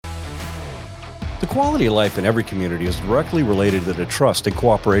The quality of life in every community is directly related to the trust and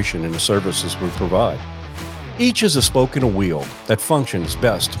cooperation in the services we provide. Each is a spoke in a wheel that functions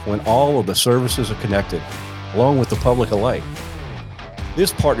best when all of the services are connected, along with the public alike.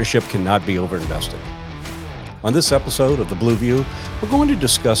 This partnership cannot be overinvested. On this episode of The Blue View, we're going to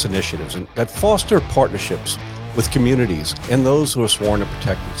discuss initiatives that foster partnerships with communities and those who are sworn to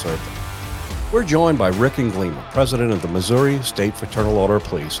protect and serve them. We're joined by Rick Inglima, president of the Missouri State Fraternal Order of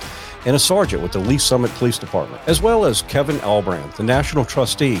Police, and a sergeant with the Lee Summit Police Department, as well as Kevin Ahlbrand, the national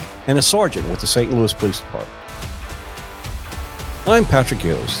trustee, and a sergeant with the St. Louis Police Department. I'm Patrick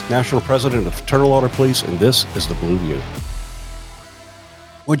Gills, national president of Fraternal Order Police, and this is The Blue View.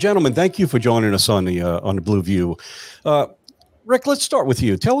 Well, gentlemen, thank you for joining us on the Blue View. Rick, let's start with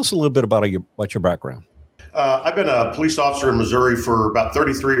you. Tell us a little bit about your background. I've been a police officer in Missouri for about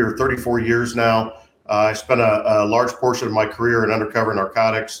 33 or 34 years now. I spent a large portion of my career in undercover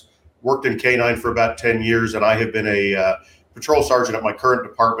narcotics, worked in K-9 for about 10 years, and I have been a patrol sergeant at my current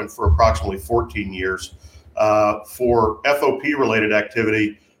department for approximately 14 years. For FOP-related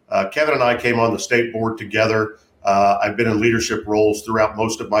activity, Kevin and I came on the state board together. I've been in leadership roles throughout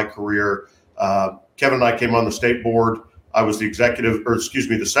most of my career. Kevin and I came on the state board. I was the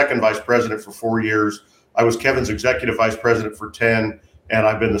second vice president for 4 years. I was Kevin's executive vice president for 10, and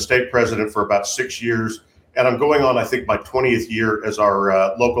I've been the state president for about 6 years. And I'm going on, I think, my 20th year as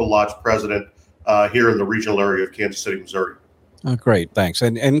our local lodge president here in the regional area of Kansas City, Missouri. Oh, great, thanks.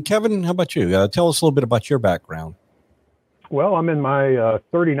 And Kevin, how about you? Tell us a little bit about your background. Well, I'm in my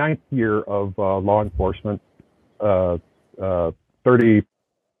 39th year of law enforcement.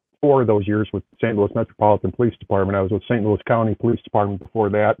 34 of those years with St. Louis Metropolitan Police Department. I was with St. Louis County Police Department before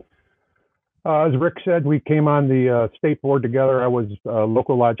that. As Rick said, we came on the state board together. I was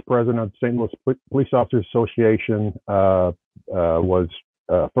local lodge president of the St. Louis Police Officers Association, was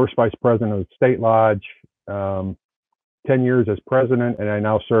first vice president of the state lodge, 10 years as president, and I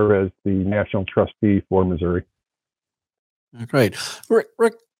now serve as the national trustee for Missouri. Great. Rick,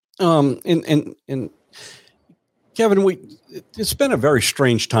 and Kevin, it's been a very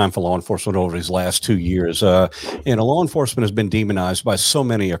strange time for law enforcement over these last 2 years. Law enforcement has been demonized by so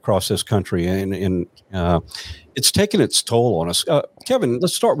many across this country, and it's taken its toll on us. Kevin,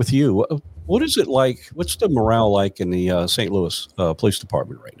 let's start with you. What is it like? What's the morale like in the St. Louis Police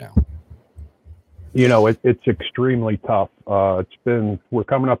Department right now? You know, it's extremely tough. We're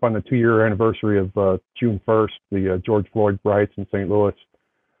coming up on the 2-year anniversary of June 1st, the George Floyd riots in St. Louis.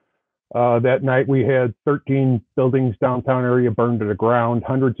 That night we had 13 buildings downtown area burned to the ground,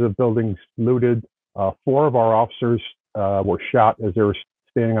 hundreds of buildings looted. 4 of our officers were shot as they were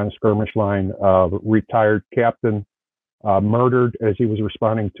standing on a skirmish line. Retired captain murdered as he was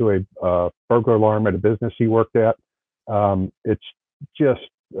responding to a burglar alarm at a business he worked at. It's just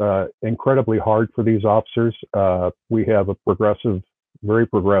incredibly hard for these officers. We have a very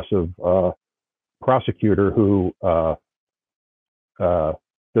progressive prosecutor who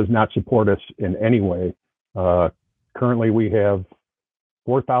does not support us in any way. Currently, we have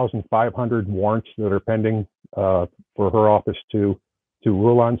 4,500 warrants that are pending for her office to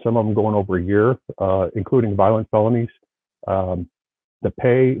rule on, some of them going over a year, including violent felonies. The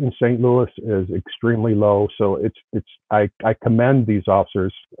pay in St. Louis is extremely low, so I commend these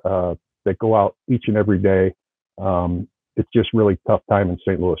officers that go out each and every day. It's just really tough time in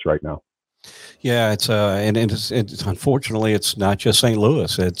St. Louis right now. Yeah, it's unfortunately it's not just St.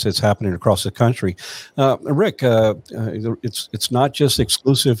 Louis. It's happening across the country. Rick, it's not just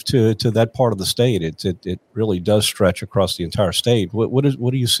exclusive to that part of the state. It really does stretch across the entire state. What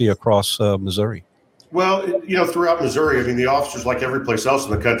do you see across Missouri? Well, throughout Missouri, I mean, the officers, like every place else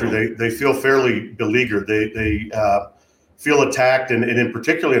in the country, they feel fairly beleaguered. They feel attacked, and in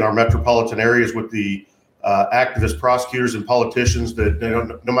particularly in our metropolitan areas with the activist prosecutors and politicians that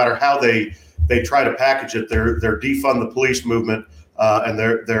no matter how they try to package it, their defund the police movement and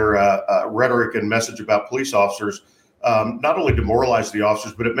their rhetoric and message about police officers not only demoralize the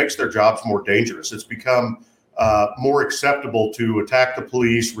officers, but it makes their jobs more dangerous. It's become more acceptable to attack the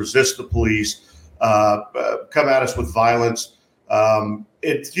police, resist the police, come at us with violence.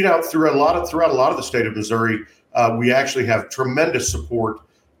 Throughout a lot of the state of Missouri, we actually have tremendous support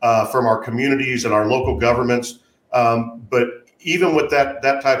from our communities and our local governments. But even with that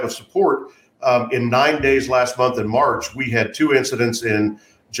type of support, in 9 days last month in March, we had 2 incidents in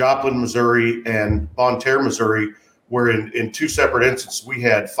Joplin, Missouri and Bonne Terre, Missouri, where in 2 separate instances, we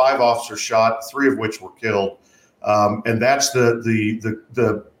had 5 officers shot, 3 of which were killed. And that's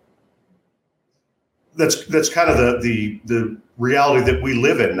that's kind of the reality that we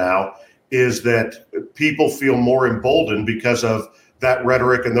live in now, is that people feel more emboldened because of that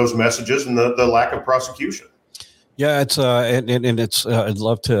rhetoric and those messages and the lack of prosecution. Yeah, it's and it's. I'd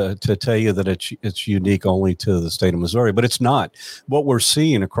love to tell you that it's unique only to the state of Missouri, but it's not. What we're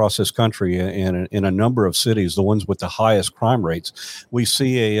seeing across this country in a number of cities, the ones with the highest crime rates, we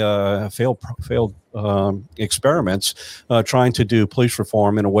see a failed experiments trying to do police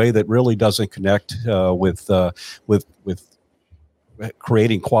reform in a way that really doesn't connect with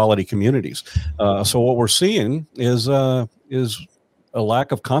creating quality communities. So what we're seeing is a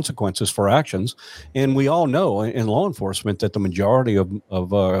lack of consequences for actions, and we all know in law enforcement that the majority of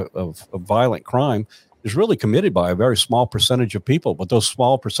violent crime is really committed by a very small percentage of people. But those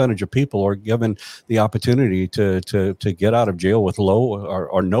small percentage of people are given the opportunity to get out of jail with low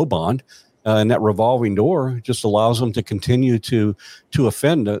or no bond. And that revolving door just allows them to continue to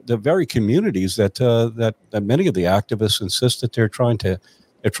offend the very communities that many of the activists insist that they're trying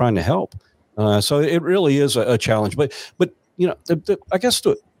to help. So it really is a challenge. But you know, I guess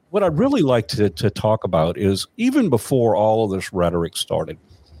what I'd really like to talk about is, even before all of this rhetoric started,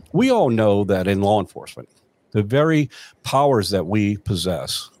 we all know that in law enforcement, the very powers that we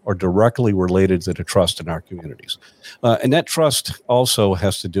possess are directly related to the trust in our communities. And that trust also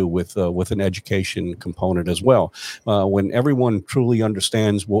has to do with an education component as well. When everyone truly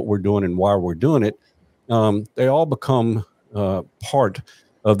understands what we're doing and why we're doing it, they all become part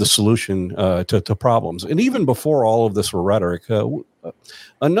of the solution to problems. And even before all of this rhetoric,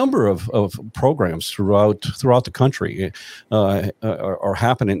 a number of programs throughout the country are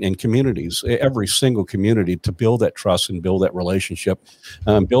happening in communities, every single community, to build that trust and build that relationship,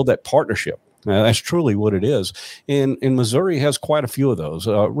 build that partnership. That's truly what it is. And Missouri has quite a few of those.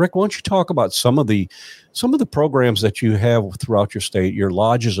 Rick, why don't you talk about some of the programs that you have throughout your state, your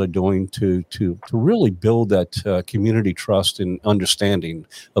lodges are doing to really build that community trust and understanding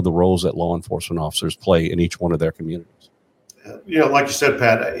of the roles that law enforcement officers play in each one of their communities? You know, like you said,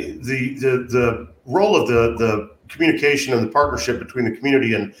 Pat, the role of the communication and the partnership between the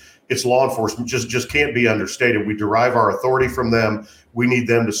community and its law enforcement just can't be understated. We derive our authority from them. We need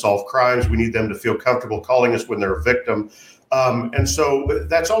them to solve crimes. We need them to feel comfortable calling us when they're a victim. And so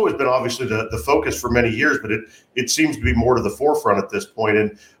that's always been obviously the focus for many years, but it seems to be more to the forefront at this point.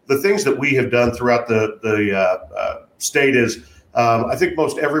 And the things that we have done throughout the state is, I think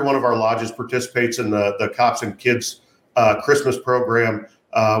most every one of our lodges participates in the Cops and Kids Christmas program,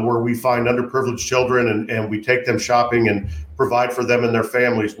 where we find underprivileged children and we take them shopping and provide for them and their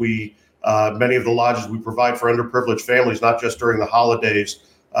families. Many of the lodges, we provide for underprivileged families, not just during the holidays,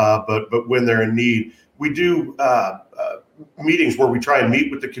 but when they're in need. We do meetings where we try and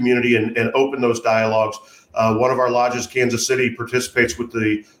meet with the community and open those dialogues. One of our lodges, Kansas City, participates with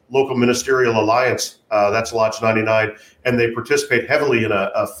the local ministerial alliance. That's Lodge 99, and they participate heavily in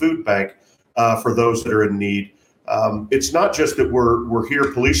a food bank for those that are in need. It's not just that we're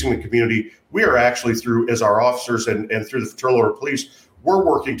here policing the community. We are actually, as our officers and through the Fraternal Order of Police, we're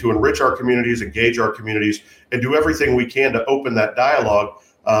working to enrich our communities, engage our communities, and do everything we can to open that dialogue,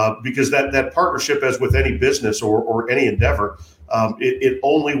 because that partnership, as with any business or any endeavor, it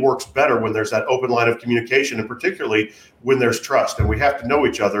only works better when there's that open line of communication, and particularly when there's trust. And we have to know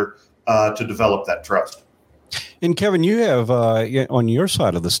each other to develop that trust. And Kevin, you have on your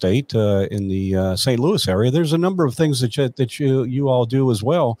side of the state, in the St. Louis area, there's a number of things that you all do as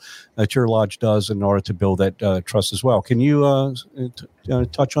well, that your lodge does in order to build that trust as well. Can you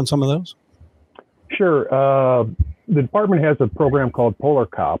touch on some of those? Sure. The department has a program called Polar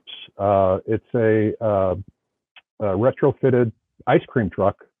Cops. It's a retrofitted ice cream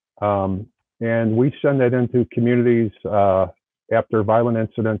truck, and we send that into communities after violent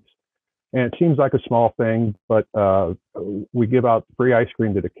incidents. And it seems like a small thing, but we give out free ice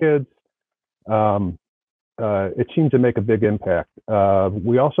cream to the kids. It seems to make a big impact.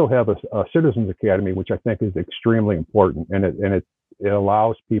 We also have a Citizens Academy, which I think is extremely important, and it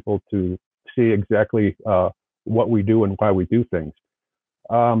allows people to see exactly what we do and why we do things.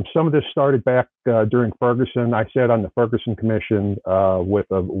 Some of this started back during Ferguson. I sat on the Ferguson Commission with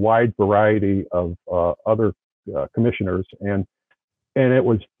a wide variety of other commissioners, and it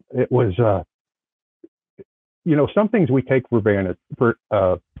was some things we take for granted.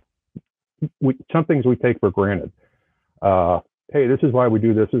 Some things we take for granted. Hey, this is why we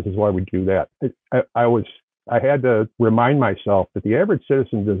do this. This is why we do that. I had to remind myself that the average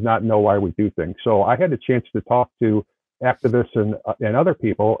citizen does not know why we do things. So I had a chance to talk to activists and other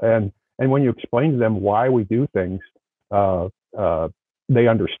people, and when you explain to them why we do things, they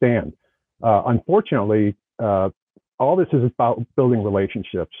understand. Unfortunately, all this is about building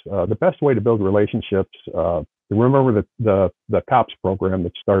relationships. The best way to build relationships, remember the COPS program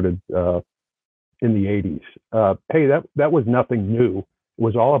that started in the 80s. Hey, that was nothing new. It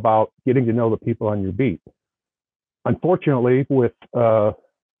was all about getting to know the people on your beat. Unfortunately, with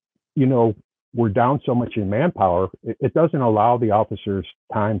we're down so much in manpower, it doesn't allow the officers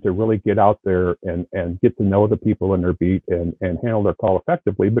time to really get out there and get to know the people in their beat and handle their call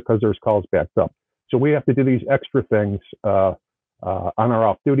effectively, because there's calls backed up. So we have to do these extra things on our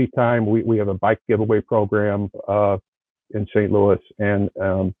off-duty time. We have a bike giveaway program in St. Louis, and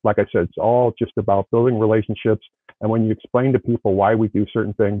like I said, it's all just about building relationships. And when you explain to people why we do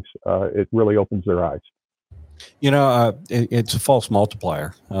certain things, it really opens their eyes. It's a false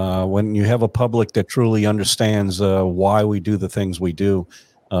multiplier. When you have a public that truly understands why we do the things we do,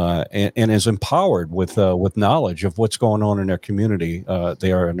 and is empowered with knowledge of what's going on in their community,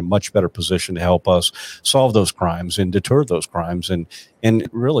 they are in a much better position to help us solve those crimes and deter those crimes, and it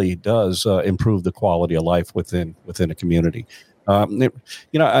really does improve the quality of life within a community.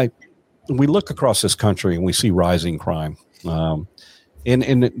 We look across this country and we see rising crime, and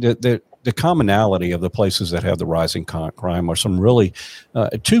the commonality of the places that have the rising crime are some really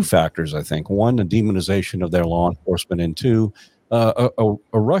two factors, I think. One, the demonization of their law enforcement, and two, a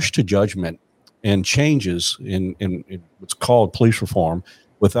rush to judgment and changes in what's called police reform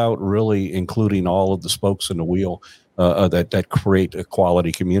without really including all of the spokes in the wheel that create a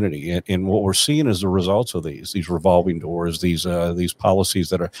quality community. And what we're seeing as the results of these revolving doors, these policies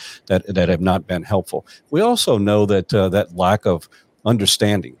that have not been helpful. We also know that that lack of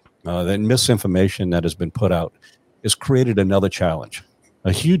understanding, that misinformation that has been put out, has created another challenge,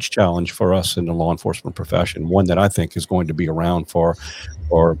 a huge challenge for us in the law enforcement profession, one that I think is going to be around for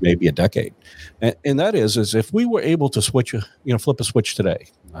maybe a decade. And that is if we were able to flip a switch today,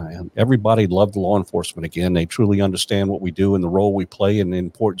 everybody loved law enforcement again. They truly understand what we do and the role we play and the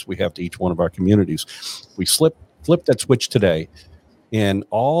importance we have to each one of our communities. We flip that switch today. In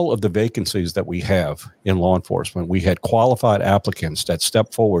all of the vacancies that we have in law enforcement, we had qualified applicants that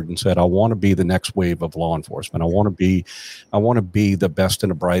stepped forward and said, I want to be the next wave of law enforcement. I want to be the best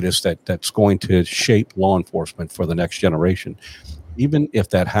and the brightest that's going to shape law enforcement for the next generation. Even if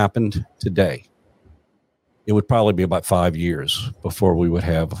that happened today, it would probably be about 5 years before we would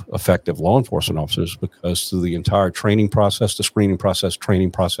have effective law enforcement officers, because through the entire training process, the screening process,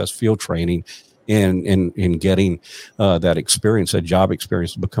 field training, in getting that experience, that job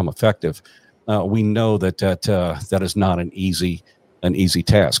experience, to become effective, we know that is not an easy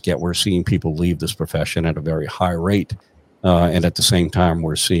task. Yet we're seeing people leave this profession at a very high rate, and at the same time,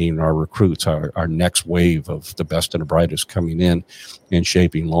 we're seeing our recruits, our next wave of the best and the brightest, coming in and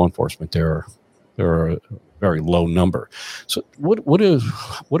shaping law enforcement. They're a very low number. So what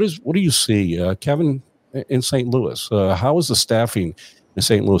do you see, Kevin, in St. Louis? How is the staffing the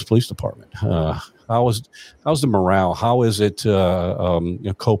St. Louis Police Department? How's the morale? How is it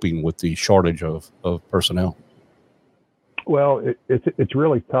coping with the shortage of personnel? Well, it's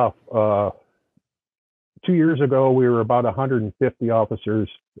really tough. 2 years ago, we were about 150 officers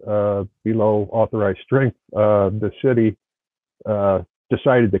below authorized strength. The city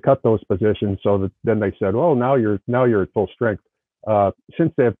decided to cut those positions, so that then they said, "Oh, now you're at full strength."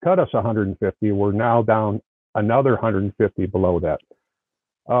 Since they've cut us 150, we're now down another 150 below that.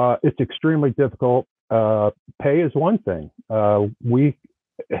 It's extremely difficult. Pay is one thing.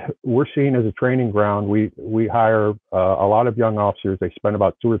 We're seen as a training ground. We hire a lot of young officers. They spend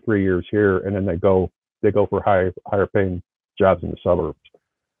about 2 or 3 years here, and then they go for higher paying jobs in the suburbs.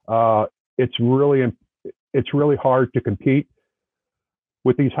 It's really hard to compete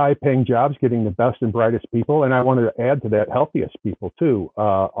with these high paying jobs, getting the best and brightest people. And I wanted to add to that, healthiest people too.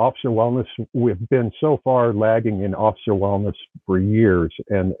 Officer wellness, we've been so far lagging in officer wellness for years.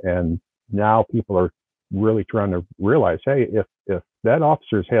 And now people are really trying to realize, hey, if that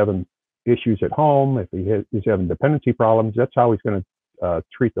officer's having issues at home, if he's having dependency problems, that's how he's going to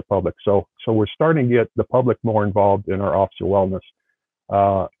treat the public. So we're starting to get the public more involved in our officer wellness.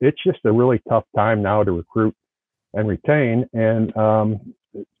 It's just a really tough time now to recruit and retain. And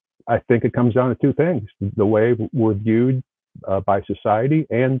I think it comes down to two things: the way we're viewed by society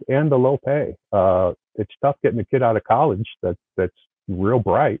and the low pay. It's tough getting a kid out of college that's real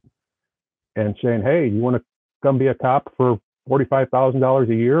bright and saying, hey, you want to come be a cop for $45,000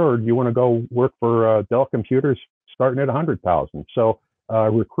 a year, or do you want to go work for Dell Computers starting at $100,000? So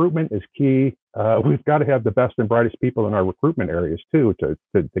recruitment is key. We've got to have the best and brightest people in our recruitment areas too to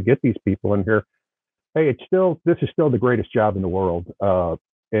get these people in here. Hey, this is still the greatest job in the world.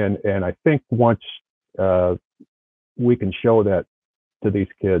 And I think once we can show that to these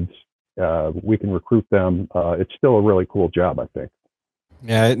kids, we can recruit them. It's still a really cool job, I think.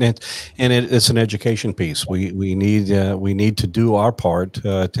 Yeah, it's an education piece. We need to do our part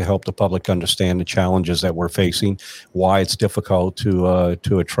to help the public understand the challenges that we're facing, why it's difficult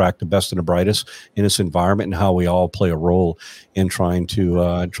to attract the best and the brightest in this environment, and how we all play a role in trying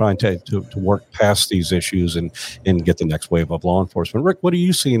to work past these issues and get the next wave of law enforcement. Rick, what are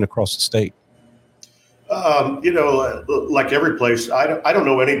you seeing across the state? Like every place, I don't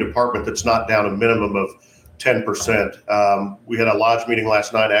know any department that's not down a minimum of 10%. We had a lodge meeting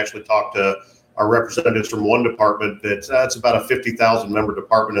last night. I actually talked to our representatives from one department that's about a 50,000 member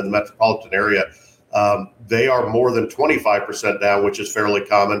department in the metropolitan area. They are more than 25% down, which is fairly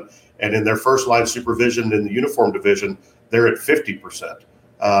common. And in their first line supervision in the uniform division, they're at 50%.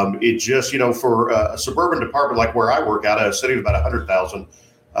 It just, for a suburban department like where I work out of a city of about 100,000,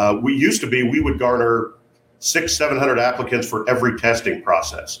 we would garner 600-700 applicants for every testing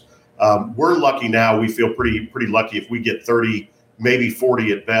process. We're lucky now. We feel pretty lucky if we get 30, maybe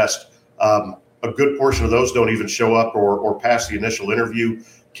 40 at best. A good portion of those don't even show up or pass the initial interview.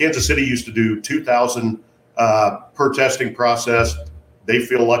 Kansas City used to do 2,000 per testing process. They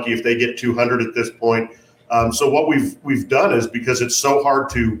feel lucky if they get 200 at this point. So what we've done is, because it's so hard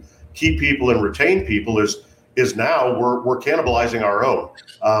to keep people and retain people, is now we're cannibalizing our own.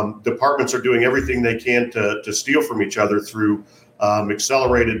 Departments are doing everything they can to steal from each other through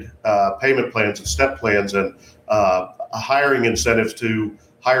accelerated payment plans and step plans and hiring incentives to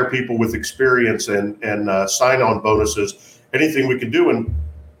hire people with experience and sign-on bonuses, anything we can do. And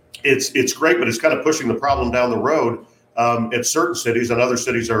it's great, but it's kind of pushing the problem down the road at certain cities, and other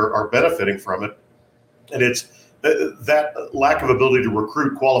cities are benefiting from it. And it's that lack of ability to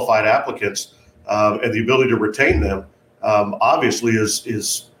recruit qualified applicants and the ability to retain them, obviously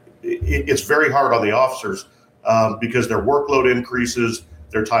it's very hard on the officers because their workload increases,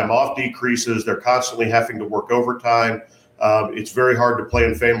 their time off decreases, they're constantly having to work overtime. It's very hard to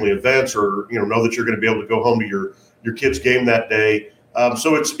plan family events or know that you're going to be able to go home to your kid's game that day.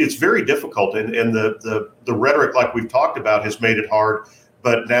 So it's very difficult, and the rhetoric, like we've talked about, has made it hard.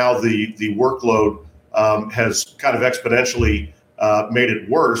 But now the workload has kind of exponentially made it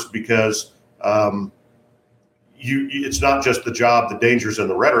worse because it's not just the job, the dangers, and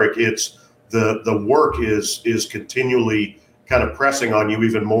the rhetoric. It's the work is continually kind of pressing on you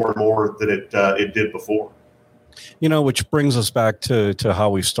even more and more than it did before. Which brings us back to how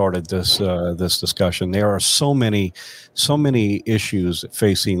we started this discussion. There are so many issues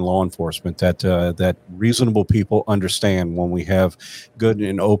facing law enforcement that reasonable people understand when we have good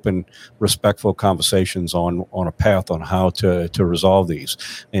and open, respectful conversations on a path on how to resolve these.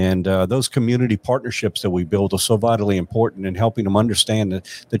 And those community partnerships that we build are so vitally important in helping them understand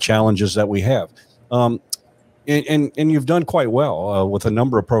the challenges that we have. And you've done quite well with a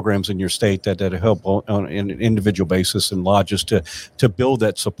number of programs in your state that help on an individual basis and lodges to build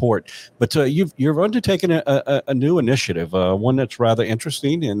that support. But you've undertaken a new initiative, one that's rather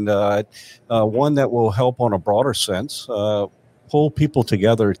interesting and one that will help on a broader sense pull people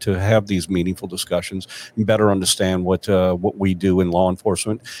together to have these meaningful discussions and better understand what we do in law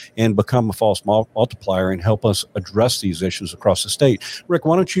enforcement and become a force multiplier and help us address these issues across the state. Rick,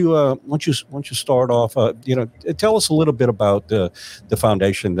 why don't you start off? Tell us a little bit about the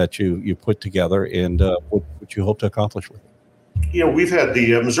foundation that you put together and what you hope to accomplish with it. We've had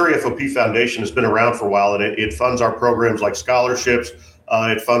the Missouri FOP Foundation has been around for a while, and it funds our programs like scholarships.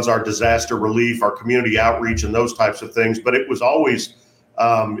 It funds our disaster relief, our community outreach, and those types of things. But it was always,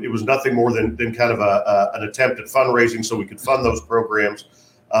 it was nothing more than kind of an attempt at fundraising so we could fund those programs.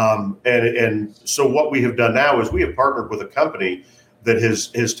 And so what we have done now is we have partnered with a company that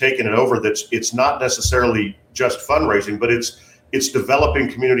has taken it over. It's not necessarily just fundraising, but it's developing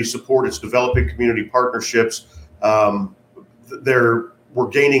community support. It's developing community partnerships. We're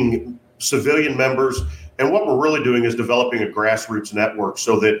gaining civilian members. And what we're really doing is developing a grassroots network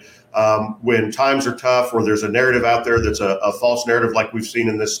so that when times are tough or there's a narrative out there that's a false narrative like we've seen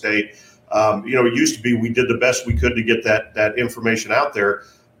in this state, it used to be we did the best we could to get that information out there.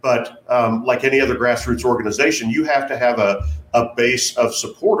 But like any other grassroots organization, you have to have a base of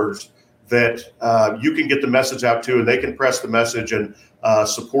supporters that you can get the message out to, and they can press the message and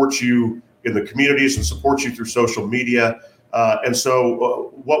support you in the communities and support you through social media. And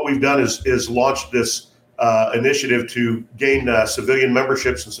so what we've done is launched this initiative to gain civilian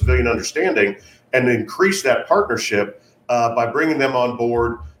memberships and civilian understanding and increase that partnership by bringing them on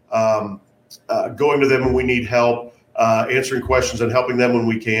board, going to them when we need help, answering questions and helping them when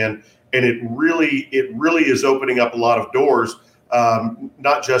we can. And it really is opening up a lot of doors,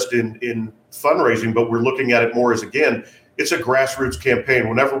 not just in fundraising, but we're looking at it more as, again, it's a grassroots campaign.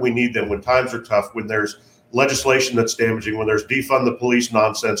 Whenever we need them, when times are tough, when there's legislation that's damaging, when there's defund the police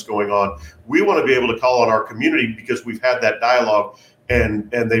nonsense going on, we want to be able to call on our community, because we've had that dialogue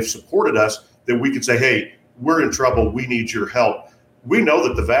and they've supported us, that we can say, hey, we're in trouble. We need your help. We know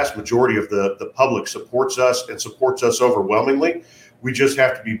that the vast majority of the public supports us and supports us overwhelmingly. We just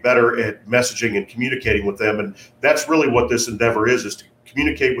have to be better at messaging and communicating with them. And that's really what this endeavor is to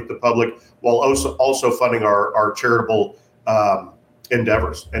communicate with the public while also funding our charitable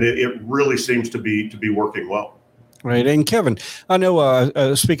endeavors. And it really seems to be working well. Right. And Kevin, I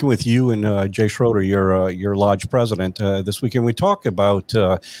know speaking with you and Jay Schroeder, your lodge president, this weekend, we talked about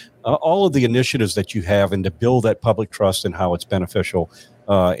all of the initiatives that you have and to build that public trust and how it's beneficial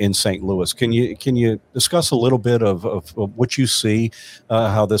in St. Louis. Can you discuss a little bit of what you see,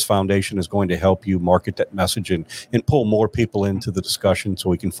 how this foundation is going to help you market that message and pull more people into the discussion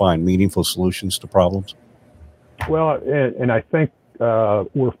so we can find meaningful solutions to problems? Well, and I think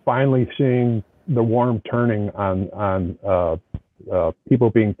we're finally seeing the worm turning on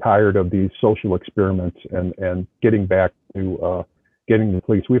people being tired of these social experiments and getting back to getting the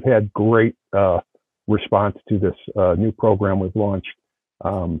police. We've had great response to this new program we've launched.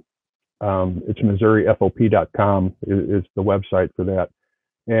 It's MissouriFOP.com is the website for that.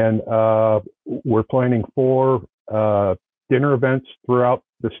 And we're planning 4 dinner events throughout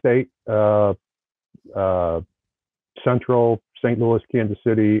the state, Central, St. Louis, Kansas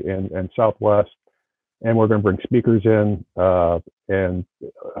City, and Southwest. And we're going to bring speakers in and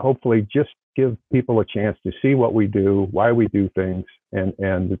hopefully just give people a chance to see what we do, why we do things.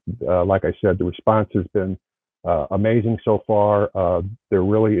 And like I said, the response has been amazing so far. There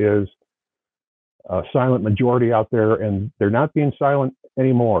really is a silent majority out there, and they're not being silent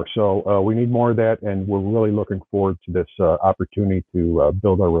anymore. So we need more of that, and we're really looking forward to this opportunity to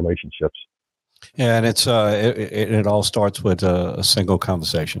build our relationships. And it all starts with a single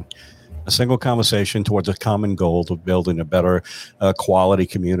conversation. A single conversation towards a common goal of building a better quality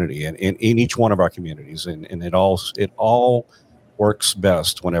community in each one of our communities. And it all works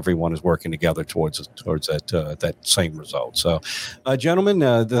best when everyone is working together towards that same result. So, gentlemen,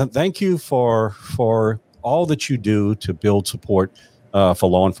 thank you for all that you do to build support for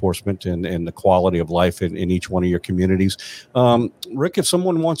law enforcement and the quality of life in each one of your communities. Rick, if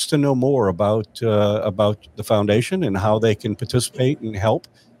someone wants to know more about the foundation and how they can participate and help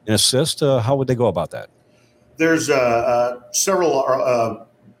and assist, how would they go about that? There's several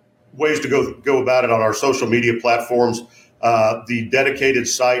ways to go about it on our social media platforms. The dedicated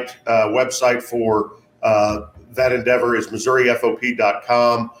website for that endeavor is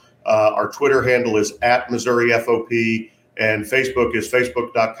MissouriFOP.com. Our Twitter handle is @MissouriFOP, and Facebook is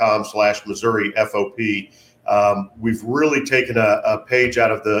Facebook.com/MissouriFOP. We've really taken a page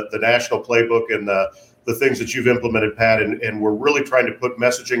out of the national playbook and the things that you've implemented, Pat, and we're really trying to put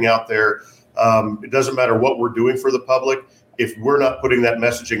messaging out there. It doesn't matter what we're doing for the public. If we're not putting that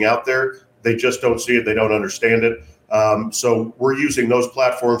messaging out there, they just don't see it. They don't understand it. So we're using those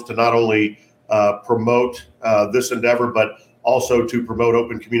platforms to not only promote this endeavor, but also to promote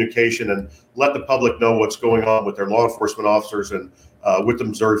open communication and let the public know what's going on with their law enforcement officers and with the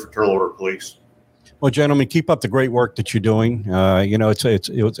Missouri Fraternal Order Police. Well, gentlemen, keep up the great work that you're doing.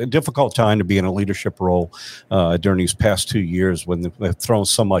 It was a difficult time to be in a leadership role during these past 2 years when they've thrown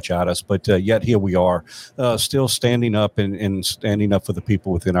so much at us. But yet here we are, still standing up and standing up for the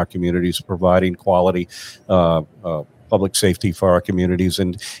people within our communities, providing quality public safety for our communities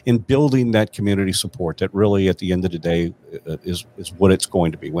and in building that community support that really at the end of the day is what it's going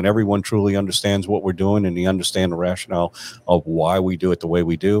to be. When everyone truly understands what we're doing and they understand the rationale of why we do it the way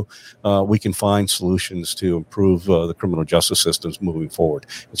we do, we can find solutions to improve the criminal justice systems moving forward.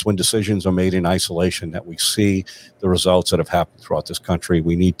 It's when decisions are made in isolation that we see the results that have happened throughout this country.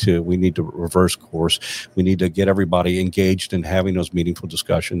 We need to reverse course. We need to get everybody engaged in having those meaningful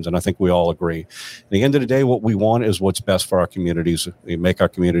discussions. And I think we all agree. At the end of the day, what we want is what's best for our communities. We make our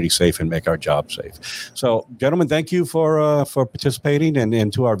community safe and make our job safe. So, gentlemen, thank you for participating,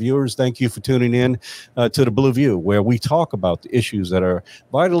 and to our viewers, thank you for tuning in to the Blue View, where we talk about the issues that are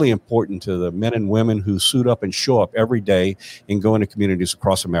vitally important to the men and women who suit up and show up every day and go into communities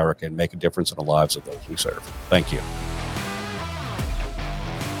across America and make a difference in the lives of those we serve. Thank you.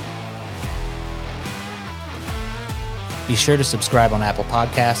 Be sure to subscribe on Apple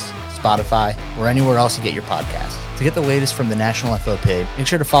Podcasts, Spotify, or anywhere else you get your podcasts. To get the latest from the National FOP, make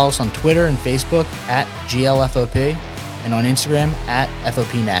sure to follow us on Twitter and Facebook @GLFOP and on Instagram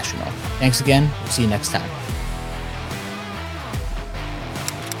 @FOP National. Thanks again. We'll see you next time.